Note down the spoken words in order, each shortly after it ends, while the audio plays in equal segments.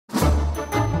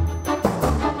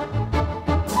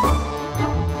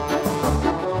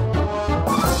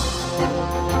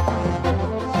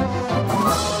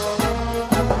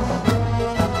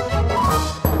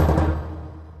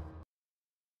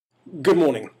Good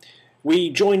morning. We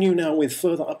join you now with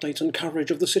further updates and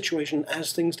coverage of the situation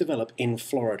as things develop in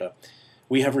Florida.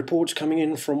 We have reports coming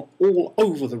in from all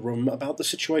over the room about the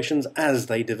situations as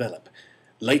they develop.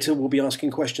 Later we'll be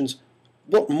asking questions,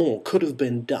 what more could have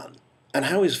been done? And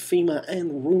how is FEMA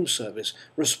and room service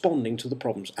responding to the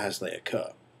problems as they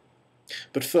occur?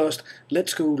 But first,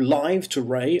 let's go live to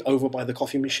Ray over by the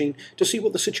coffee machine to see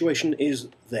what the situation is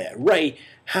there. Ray,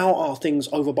 how are things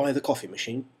over by the coffee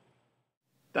machine?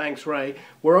 Thanks, Ray.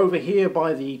 We're over here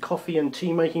by the coffee and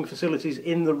tea making facilities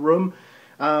in the room.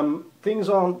 Things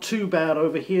aren't too bad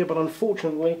over here, but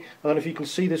unfortunately, I don't know if you can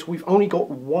see this, we've only got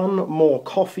one more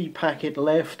coffee packet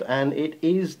left, and it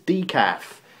is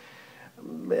decaf.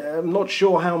 I'm not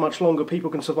sure how much longer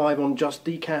people can survive on just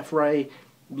decaf, Ray.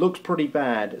 Looks pretty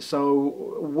bad.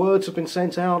 So words have been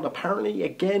sent out. Apparently,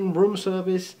 again, room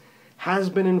service has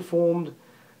been informed,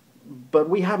 but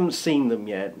we haven't seen them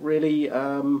yet. Really,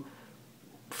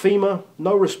 FEMA,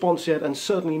 no response yet, and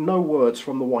certainly no words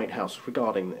from the White House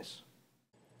regarding this.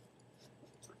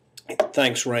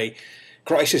 Thanks, Ray.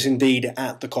 Crisis indeed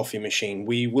at the coffee machine.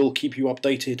 We will keep you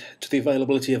updated to the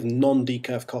availability of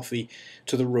non-decaf coffee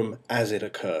to the room as it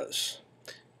occurs.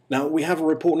 Now, we have a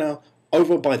report now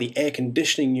over by the air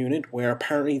conditioning unit where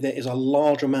apparently there is a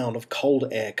large amount of cold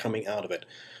air coming out of it.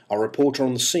 Our reporter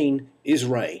on the scene is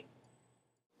Ray.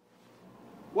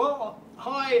 Well,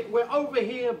 hi, we're over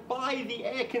here by the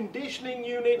air conditioning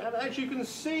unit, and as you can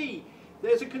see,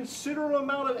 there's a considerable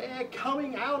amount of air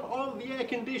coming out of the air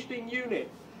conditioning unit.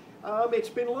 It's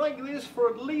been like this for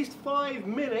at least 5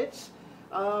 minutes.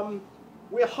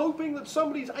 We're hoping that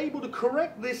somebody's able to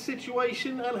correct this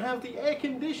situation and have the air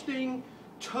conditioning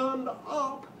turned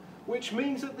up, which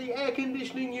means that the air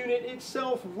conditioning unit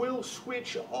itself will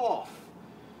switch off.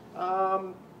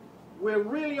 We're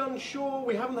really unsure.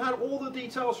 We haven't had all the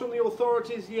details from the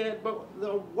authorities yet, but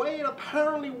the way it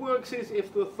apparently works is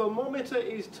if the thermometer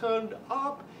is turned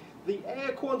up, the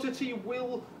air quantity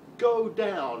will go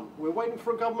down. We're waiting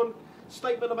for a government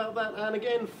statement about that, and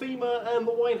again, FEMA and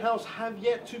the White House have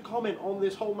yet to comment on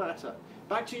this whole matter.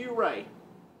 Back to you, Ray.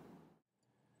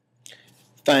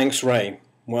 Thanks, Ray.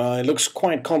 Well, it looks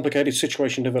quite a complicated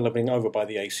situation developing over by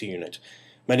the AC unit.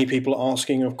 Many people are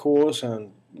asking, of course,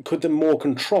 and could there more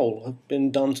control have been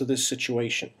done to this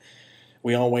situation?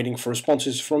 We are waiting for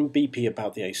responses from BP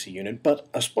about the AC unit, but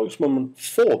a spokeswoman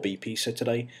for BP said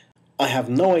today, "I have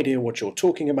no idea what you're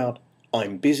talking about.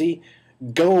 I'm busy.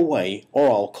 Go away or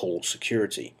I'll call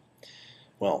security."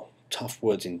 Well, tough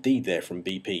words indeed there from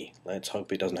BP. Let's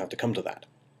hope it doesn't have to come to that.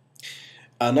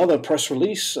 Another press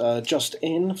release just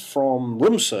in from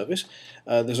room service.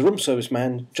 There's a room service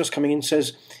man just coming in,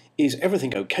 says, "Is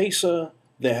everything okay, sir?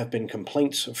 There have been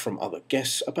complaints from other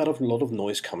guests about a lot of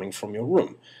noise coming from your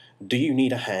room. Do you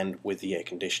need a hand with the air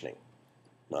conditioning?"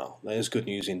 Well, there's good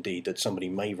news indeed that somebody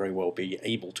may very well be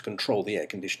able to control the air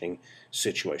conditioning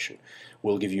situation.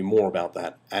 We'll give you more about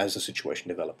that as the situation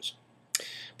develops.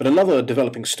 But another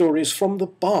developing story is from the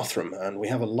bathroom, and we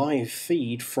have a live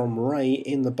feed from Ray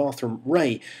in the bathroom.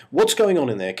 Ray, what's going on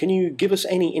in there? Can you give us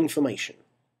any information?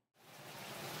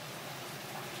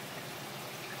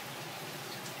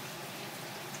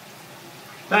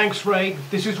 Thanks, Ray.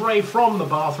 This is Ray from the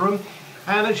bathroom,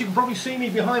 and as you can probably see me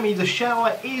behind me, the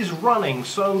shower is running.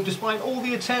 So despite all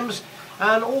the attempts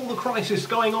and all the crisis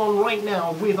going on right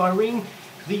now with Irene,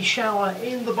 the shower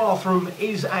in the bathroom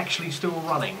is actually still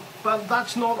running. But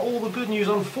that's not all the good news.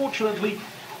 Unfortunately,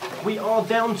 we are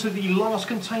down to the last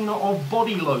container of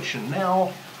body lotion.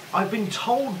 Now, I've been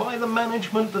told by the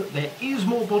management that there is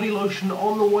more body lotion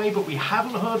on the way, but we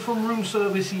haven't heard from room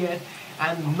service yet,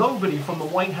 and nobody from the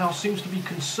White House seems to be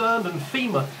concerned, and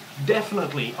FEMA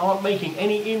definitely aren't making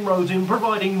any inroads in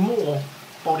providing more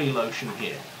body lotion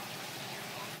here.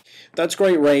 That's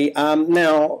great, Ray.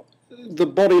 Now, the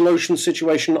body lotion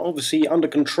situation obviously under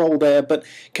control there, but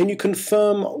can you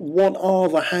confirm what are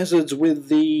the hazards with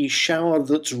the shower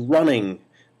that's running?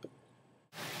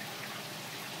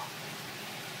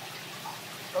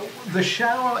 The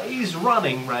shower is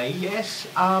running, Ray, yes,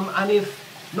 and if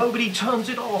nobody turns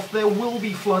it off, there will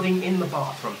be flooding in the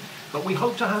bathroom. But we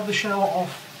hope to have the shower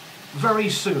off very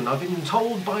soon. I've been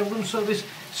told by room service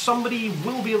somebody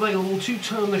will be available to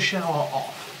turn the shower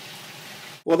off.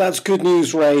 Well, that's good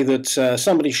news, Ray, that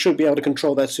somebody should be able to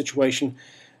control that situation.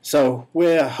 So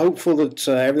we're hopeful that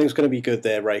everything's going to be good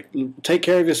there, Ray. Take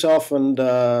care of yourself and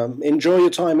enjoy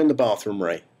your time in the bathroom,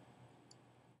 Ray.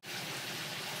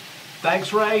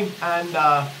 Thanks, Ray, and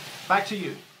back to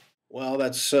you. Well,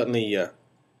 that's certainly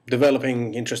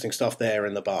developing interesting stuff there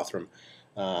in the bathroom.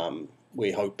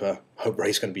 We hope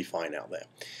Ray's going to be fine out there.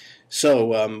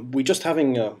 So we're just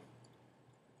having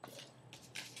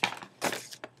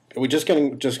We're just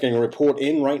getting a report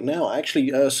in right now.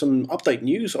 Actually, some update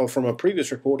news from a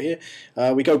previous report here.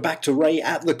 We go back to Ray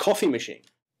at the coffee machine.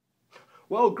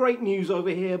 Well, great news over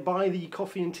here by the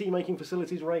coffee and tea making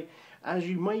facilities, Ray. As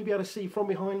you may be able to see from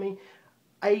behind me,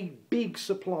 a big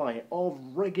supply of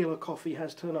regular coffee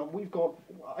has turned up. We've got,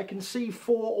 I can see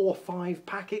 4 or 5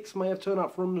 packets may have turned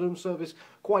up from room service.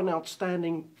 Quite an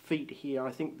outstanding feat here.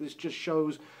 I think this just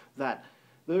shows that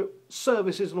the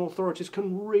services and authorities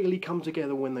can really come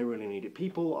together when they really need it.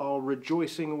 People are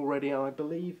rejoicing already, and I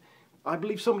believe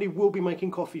somebody will be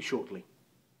making coffee shortly.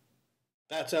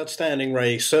 That's outstanding,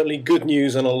 Ray. Certainly good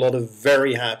news and a lot of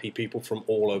very happy people from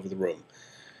all over the room.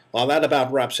 Well, that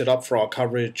about wraps it up for our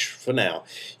coverage for now.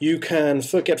 You can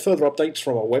get further updates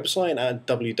from our website at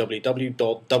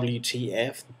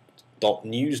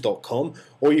www.wtf.news.com,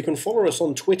 or you can follow us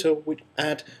on Twitter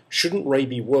at Shouldn't Ray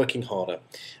Be Working Harder?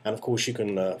 And of course you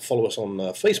can follow us on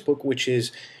Facebook, which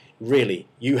is really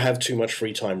You Have Too Much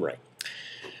Free Time, Ray.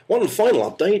 One final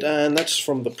update, and that's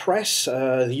from the press,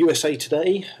 the USA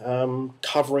Today,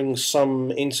 covering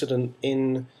some incident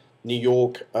in New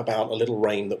York about a little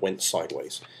rain that went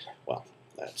sideways. Well,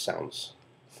 that sounds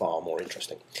far more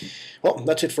interesting. Well,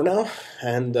 that's it for now,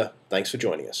 and thanks for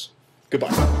joining us.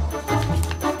 Goodbye.